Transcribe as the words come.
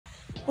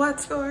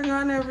What's going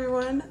on,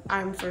 everyone?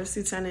 I'm First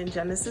Lieutenant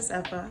Génécis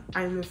Effa.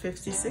 I'm a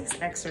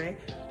 56 X-ray,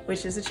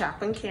 which is a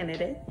chaplain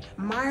candidate.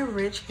 My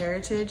rich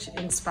heritage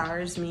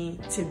inspires me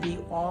to be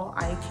all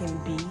I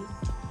can be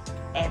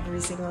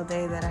every single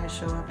day that I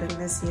show up in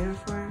this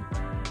uniform,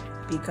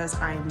 because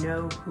I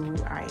know who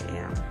I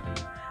am.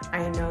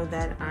 I know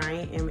that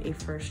I am a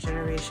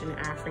first-generation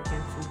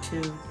African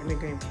from 2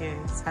 immigrant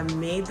parents. I've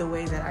made the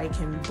way that I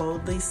can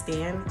boldly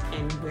stand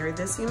and wear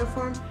this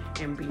uniform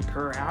and be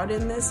proud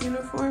in this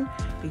uniform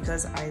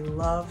because I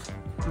love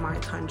my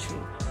country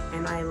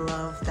and I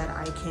love that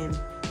I can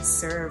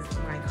serve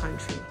my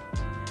country.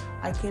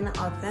 I can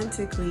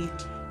authentically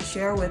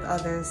share with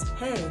others,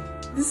 hey,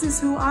 this is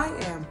who I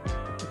am,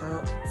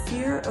 without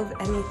fear of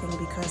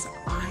anything, because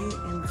I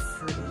am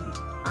free.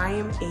 I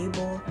am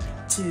able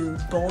to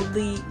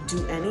boldly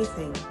do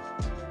anything